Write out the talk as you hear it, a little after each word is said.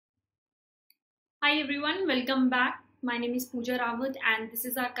Hi everyone, welcome back. My name is Pooja and this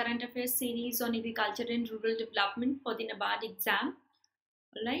is our current affairs series on agriculture and rural development for the NABARD exam.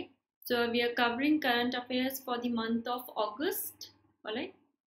 Alright, so we are covering current affairs for the month of August. Alright,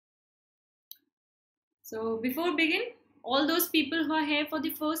 so before begin, all those people who are here for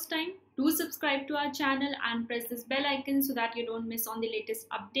the first time, do subscribe to our channel and press this bell icon so that you don't miss on the latest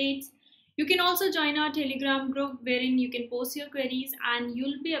updates. You can also join our Telegram group wherein you can post your queries and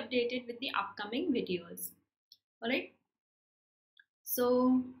you'll be updated with the upcoming videos. Alright,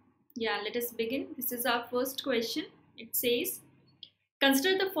 so yeah, let us begin. This is our first question. It says,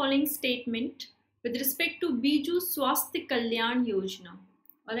 consider the following statement with respect to Biju Swasthya Kalyan Yojana.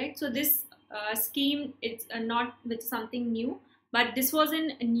 Alright, so this scheme, it's not with something new, but this was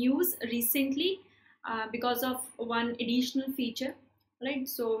in news recently because of one additional feature. Right,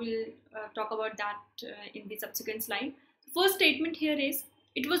 so we'll talk about that in the subsequent slide. The first statement here is,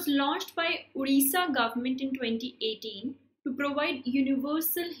 it was launched by Odisha government in 2018 to provide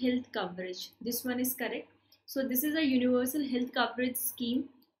universal health coverage. This one is correct. So this is a universal health coverage scheme.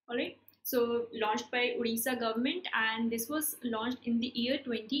 Alright, so launched by Odisha government, and this was launched in the year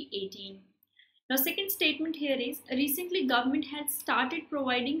 2018. Now second statement here is, recently government has started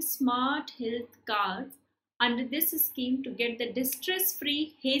providing smart health cards under this scheme to get the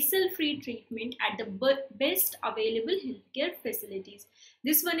distress-free, hassle-free treatment at the best available healthcare facilities.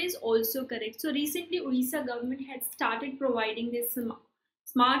 This one is also correct. So recently Odisha government had started providing this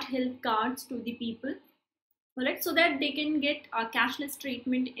smart health cards to the people, alright, so that they can get cashless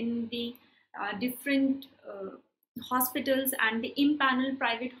treatment in the different hospitals and the impaneled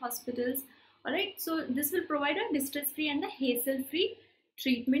private hospitals. Alright, so this will provide a distress-free and the hassle-free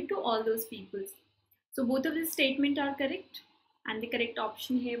treatment to all those people. So both of these statements are correct, and the correct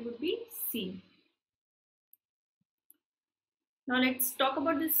option here would be C. Now let's talk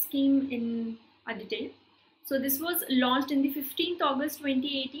about this scheme in a detail. So this was launched in the 15th August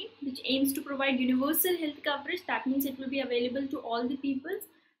 2018, which aims to provide universal health coverage. That means it will be available to all the people,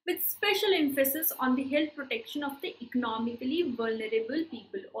 with special emphasis on the health protection of the economically vulnerable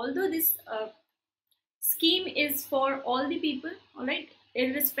people. Although this scheme is for all the people, alright,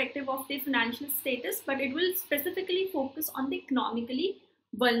 irrespective of their financial status, but it will specifically focus on the economically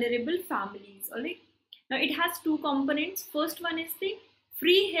vulnerable families. Alright, now it has two components. First one is the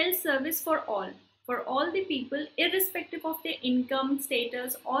free health service for all the people, irrespective of their income,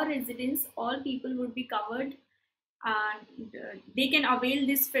 status or residence. All people would be covered, and they can avail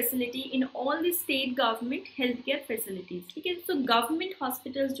this facility in all the state government healthcare facilities. ठीक है, तो government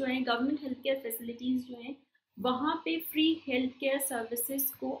hospitals जो हैं, government health care facilities जो हैं, वहाँ पे free health care services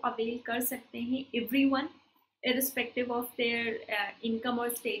को अवेल कर सकते हैं everyone, irrespective of their income or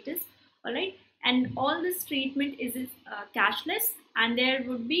status. Alright, and all this treatment is cashless, and there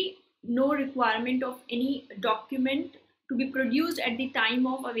would be no requirement of any document to be produced at the time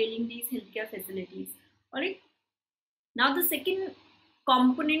of availing these healthcare facilities. Alright, now the second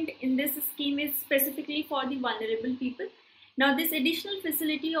component in this scheme is specifically for the vulnerable people. Now this additional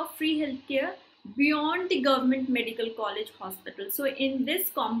facility of free healthcare beyond the government medical college hospital. So in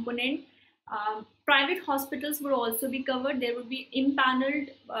this component, private hospitals would also be covered. There would be impaneled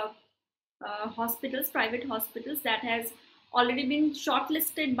hospitals, private hospitals that has already been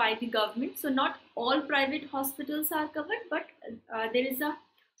shortlisted by the government. So not all private hospitals are covered, but there is a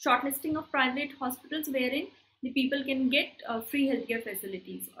shortlisting of private hospitals wherein the people can get free healthcare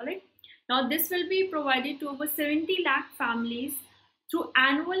facilities. Alright, now this will be provided to over 70 lakh families through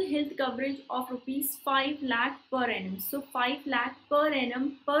annual health coverage of rupees 5 lakh per annum. So 5 lakh per annum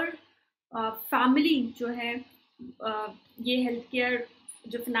per family जो है ये health care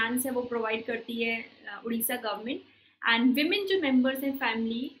जो finance है वो provide करती है Orissa government, and women जो members हैं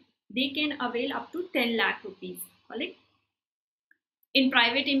family, they can avail up to 10 lakh rupees. Alright, in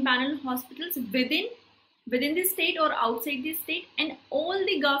private impaneled hospitals within the state or outside the state, and all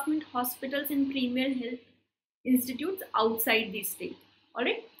the government hospitals and premier health institutes outside the state.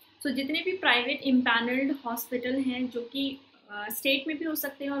 Alright, so जितने भी private impaneled hospital हैं जो कि state में भी हो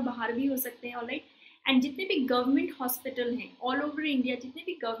सकते हैं और बाहर भी हो सकते हैं. ऑलराइट, एंड जितने भी गवर्नमेंट हॉस्पिटल हैं ऑल ओवर इंडिया, जितने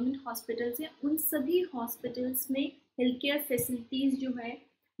भी गवर्नमेंट हॉस्पिटल्स हैं, उन सभी हॉस्पिटल्स में हेल्थ केयर फैसिलिटीज़ जो है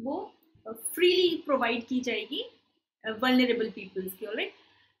वो फ्रीली प्रोवाइड की जाएगी वल्नरेबल पीपल्स की. ऑलराइट,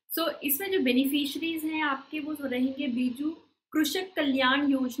 सो इसमें जो बेनिफिशरीज हैं आपके वो रहेंगे बीजू कृषक Kalyan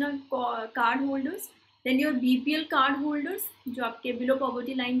Yojana card holders, then your BPL card holders जो आपके बिलो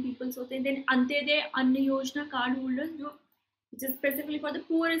पॉवर्टी लाइन पीपल्स होते हैं, देन अंत्योदय अन्न योजना कार्ड होल्डर्स जो which is specifically for the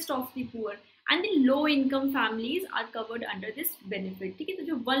poorest of the poor, and the low income families are covered under this benefit. ठीक है, तो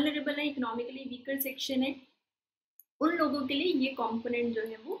जो vulnerable है, economically weaker section है, उन लोगों के लिए ये component जो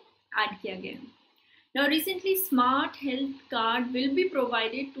है वो ऐड किया गया है. Now, recently, Smart Health Card will be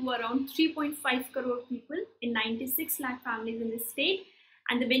provided to around 3.5 crore people in 96 lakh families in the state,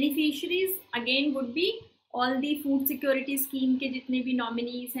 and the beneficiaries again would be all the food security scheme के जितने भी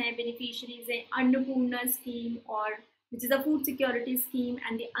nominees हैं, beneficiaries हैं, Annapurna scheme or which is a food security scheme,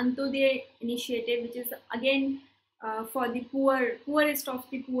 and the Antyodaya initiative, which is again for the poorest of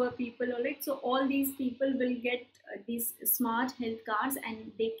the poor people. All right, so all these people will get these smart health cards,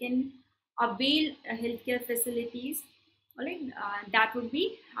 and they can avail healthcare facilities. All right, that would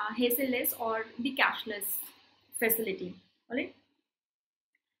be hassle-less or the cashless facility. All right.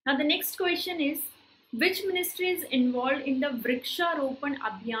 Now the next question is, which ministry is involved in the Vriksharopan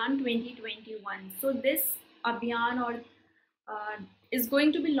Abhiyan 2021? So this Abhiyan or is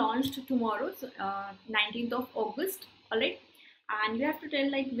going to be launched tomorrow, so, 19th of August. All right, and you have to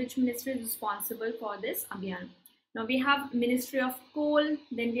tell like which ministry is responsible for this Abhiyan. Now we have Ministry of Coal,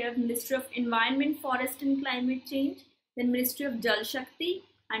 then we have Ministry of Environment, Forest and Climate Change, then Ministry of Jal Shakti,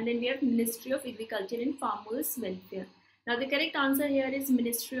 and then we have Ministry of Agriculture and Farmers Welfare. Now the correct answer here is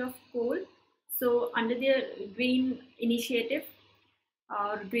Ministry of Coal. So under the Green Initiative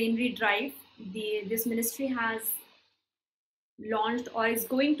or Greenery Drive, this ministry has launched or is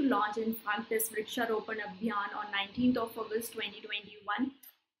going to launch in fact this Vriksharopan Abhiyan on 19th of August 2021.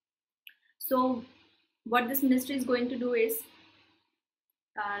 So what this ministry is going to do is,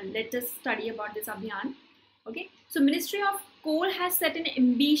 let us study about this Abhiyan. Okay, so Ministry of Coal has set an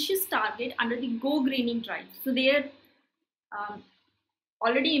ambitious target under the Go Greening Drive. So they are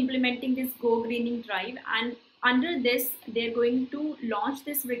already implementing this Go Greening Drive, and under this they're going to launch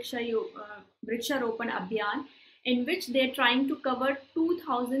this Vriksharopan Abhiyan, in which they're trying to cover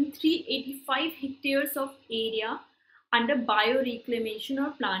 2,385 hectares of area under bio-reclamation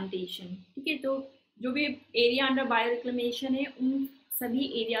or plantation. ठीक है, तो जो भी area under bio reclamation है उन सभी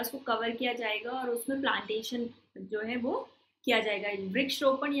areas को cover किया जाएगा और उसमें प्लांटेशन जो है वो किया जाएगा.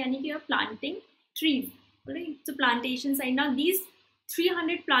 वृक्षरोपण यानी कि planting trees. So plantation site. Now these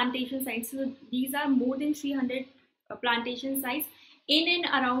 300 plantation sites, so these are more than 300 plantation sites in and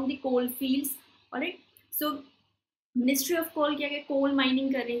around the coal fields. Alright, so Ministry of Coal क्या है, coal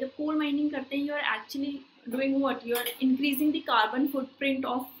mining कर रहे हैं. जब coal mining करते हैं, you are actually doing what? You are increasing the carbon footprint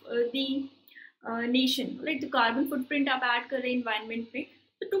of the nation. Like the carbon footprint आप add कर रहे हैं environment में.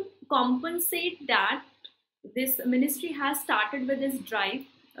 So to compensate that, this ministry has started with this drive,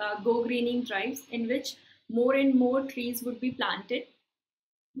 Go Greening drives, in which more and more trees would be planted.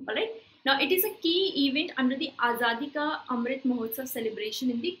 Alright. Now it is a key event under the Azadi Ka Amrit Mahotsav celebration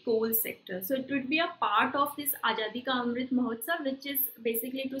in the coal sector. So it would be a part of this Azadi Ka Amrit Mahotsav, which is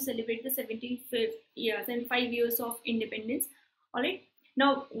basically to celebrate the 75 years of independence. Alright.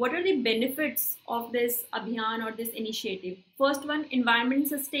 Now what are the benefits of this Abhiyan or this initiative? First one, environment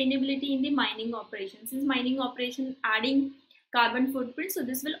sustainability in the mining operations. Since mining operation adding carbon footprint, so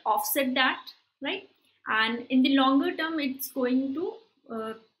this will offset that, right? And in the longer term, it's going to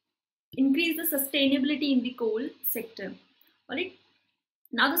increase the sustainability in the coal sector. Alright.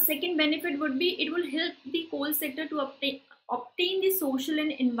 Now the second benefit would be, it will help the coal sector to obtain the social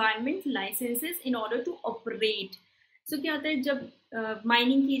and environment licenses in order to operate. So क्या होता है, जब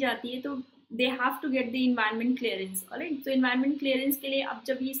mining की जाती है तो they have to get the environment clearance. Alright. So environment clearance के लिए अब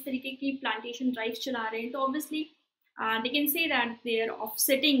जब ये इस तरीके की plantation drives चला रहे हैं, तो obviously they can say that they are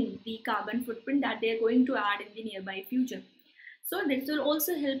offsetting the carbon footprint that they are going to add in the nearby future. So this will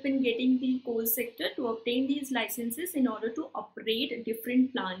also help in getting the coal sector to obtain these licenses in order to operate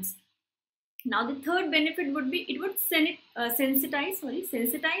different plants. Now the third benefit would be, it would sensitize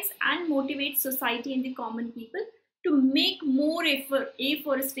and motivate society and the common people to make more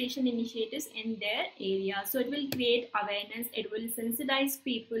afforestation initiatives in their area. So it will create awareness, it will sensitize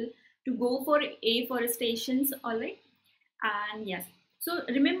people to go for afforestations. Alright. And yes, so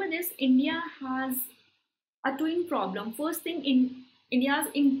remember this, India has a twin problem. First thing, in India's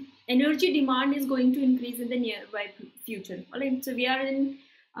energy demand is going to increase in the nearby future. Alright, so we are in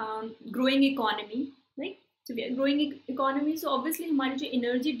growing economy, right? So we are growing economy, so obviously हमारी जो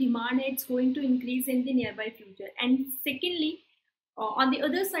energy demand है, it's going to increase in the nearby future. And secondly, on the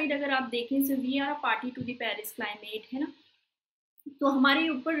other side अगर आप देखें, so we are a party to the Paris climate, है ना? तो हमारे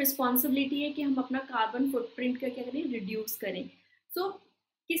ऊपर रिस्पॉन्सिबिलिटी है कि हम अपना कार्बन फुटप्रिंट का क्या करें, रिड्यूस करें. सो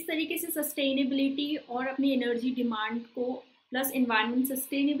किस तरीके से सस्टेनेबिलिटी और अपनी एनर्जी डिमांड को प्लस एनवायरनमेंट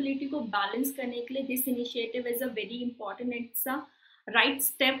सस्टेनेबिलिटी को बैलेंस करने के लिए this initiative is a very important, it's a right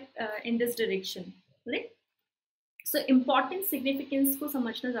step in this direction. Right, so important significance को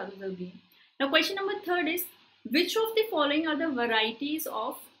समझना ज़्यादा जरूरी है. Now question number third is, which of the following are the varieties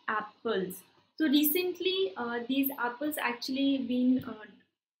of apples? So recently these apples actually been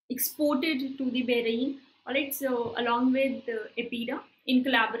exported to the Bahrain. Alright, so along with Epida in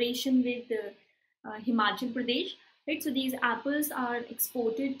collaboration with Himachal Pradesh. Right, so these apples are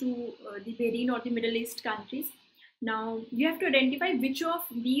exported to the Bahrain or the Middle East countries. Now you have to identify which of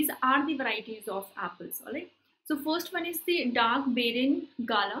these are the varieties of apples. Alright, so first one is the dark Bahrain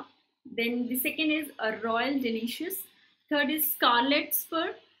Gala. Then the second is a Royal Delicious. Third is Scarlet Spur.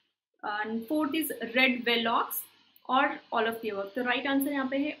 And fourth is Red Velox, or all of the above. The right answer यहाँ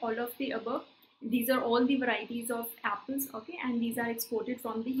पे है all of the above. These are all the varieties of apples, okay, and these are exported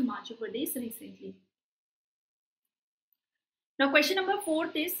from the Himachal Pradesh recently. Now question number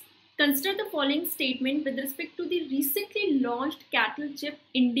 4 is, consider the following statement with respect to the recently launched cattle chip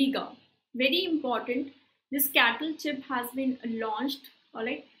Indiga. Very important, this cattle chip has been launched,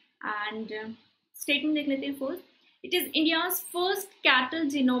 alright, and statement देख लेते हैं first. It is India's first cattle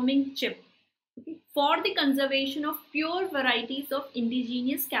genomic chip, okay, for the conservation of pure varieties of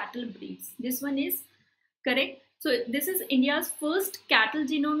indigenous cattle breeds. This one is correct. So this is India's first cattle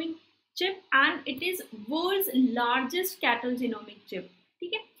genomic chip and it is world's largest cattle genomic chip.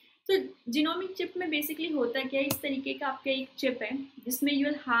 ठीक है, तो genomic chip में basically होता क्या है, इस तरीके का आपका एक chip है जिसमें you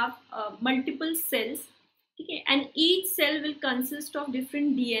will have multiple cells, ठीक है, and each cell will consist of different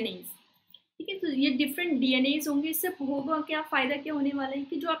DNAs. ठीक है, तो ये डिफरेंट डीएनएज होंगे. इससे होगा क्या, फायदा क्या होने वाला है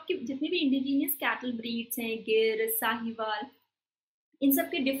कि जो आपके जितने भी इंडिजीनियस कैटल ब्रीड्स हैं, गिर, साहिवाल, इन सब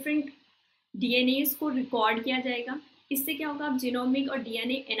के डिफरेंट डीएनएज को रिकॉर्ड किया जाएगा. इससे क्या होगा, आप जीनोमिक और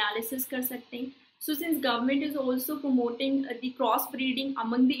डीएनए एनालिसिस कर सकते हैं. So since government is also promoting the cross breeding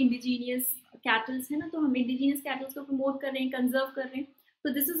among the indigenous kettles, है ना, तो हम इंडिजीनियस कैटल्स को प्रमोट कर रहे हैं, कंजर्व कर रहे हैं. तो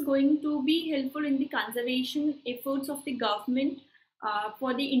this is going to be helpful in the conservation efforts of the government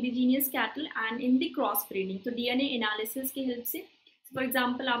for the indigenous cattle and in the cross breeding. तो DNA analysis की help से, for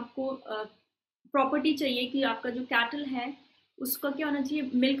example, आपको property चाहिए कि आपका जो cattle है उसका क्या होना चाहिए,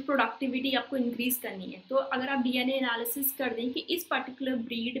 milk productivity आपको increase करनी है. तो अगर आप DNA analysis कर दें कि इस particular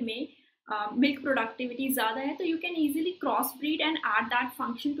breed में milk productivity ज़्यादा है, तो you can easily cross breed and add that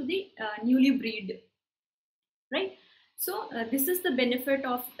function to the newly breed, right? So this is the benefit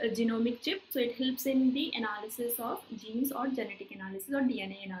of a genomic chip. So it helps in the analysis of genes or genetic analysis or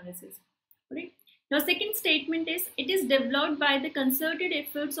DNA analysis. Right? Now second statement is, it is developed by the concerted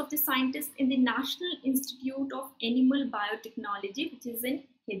efforts of the scientists in the National Institute of Animal Biotechnology, which is in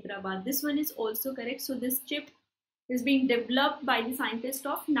Hyderabad. This one is also correct. So this chip is being developed by the scientists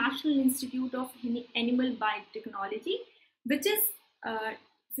of National Institute of Animal Biotechnology, which is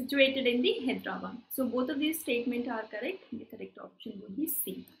situated in the Hyderabad. So both of these statements are correct. The correct option would be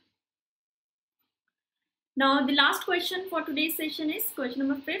C. Now the last question for today's session is question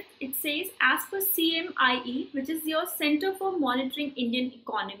number 5. It says, as per CMIE, which is your Center for Monitoring Indian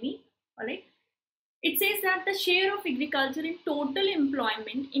Economy, alright, it says that the share of agriculture in total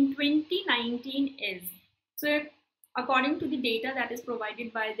employment in 2019 is, so according to the data that is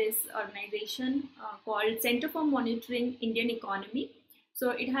provided by this organization called Center for Monitoring Indian Economy,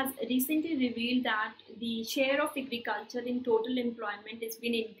 so it has recently revealed that the share of agriculture in total employment has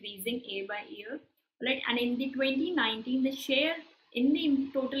been increasing year by year, right? And in the 2019, the share in the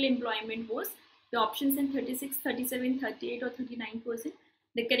total employment was, the options in 36, 37, 38 or 39%.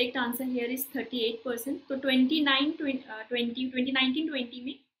 The correct answer here is 38%. So 2019-20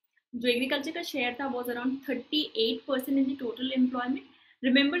 में जो agriculture का share था was around 38% in the total employment.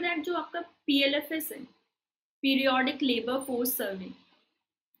 Remember that जो आपका PLFS है, Periodic Labor Force Survey,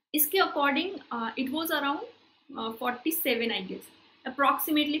 इसके according it was around 47 I guess,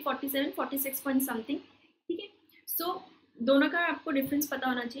 approximately 47, 46 point something. ठीक है, सो दोनों का आपको डिफरेंस पता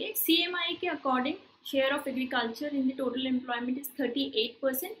होना चाहिए. CMI के according share of agriculture in the total employment is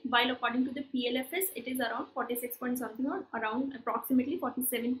 38%, while according to the PLFS it is around 46 point something or around approximately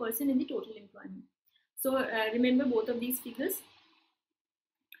 47% in the total employment. So remember both of these figures.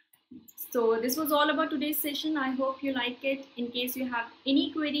 So this was all about today's session. I hope you like it. In case you have any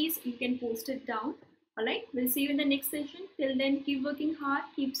queries, you can post it down. Alright, we'll see you in the next session. Till then, keep working hard,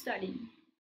 keep studying.